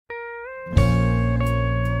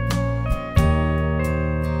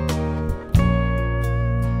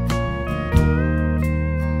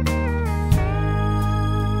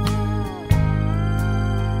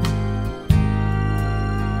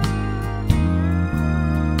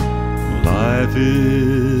Life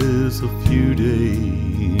is a few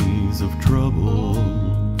days of trouble,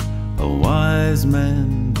 a wise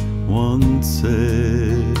man once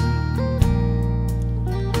said.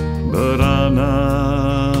 But I'll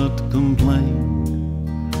not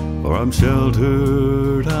complain, for I'm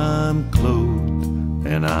sheltered, I'm clothed,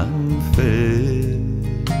 and I'm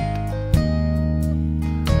fed.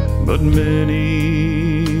 But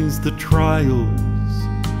many's the trials,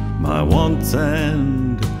 my wants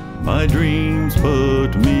and my dreams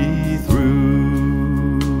put me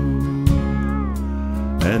through,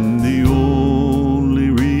 and the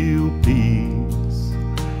only real peace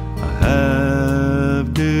I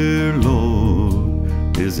have, dear Lord,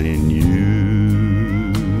 is in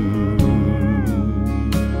you.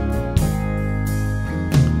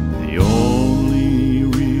 The only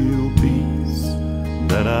real peace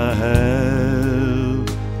that I have,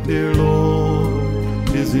 dear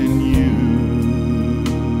Lord, is in you.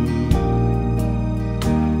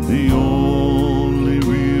 The only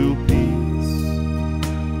real peace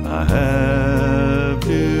I have,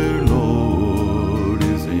 dear Lord,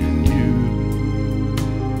 is in you.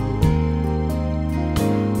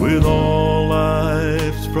 With all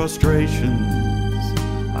life's frustrations,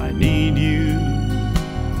 I need you,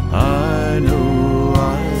 I know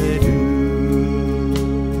I do.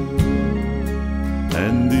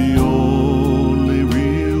 And the only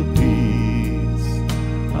real peace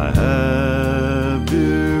I have,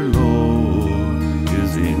 dear Lord,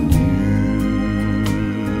 is in you.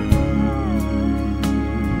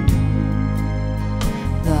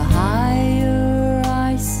 The higher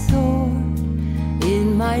I soar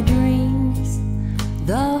in my dreams,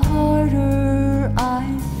 the harder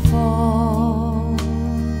I fall.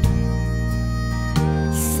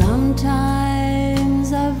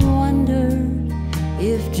 Sometimes I've wondered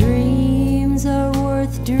if dreams are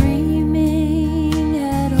worth dreaming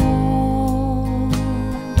at all.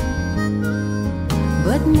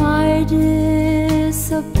 But my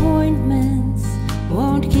disappointment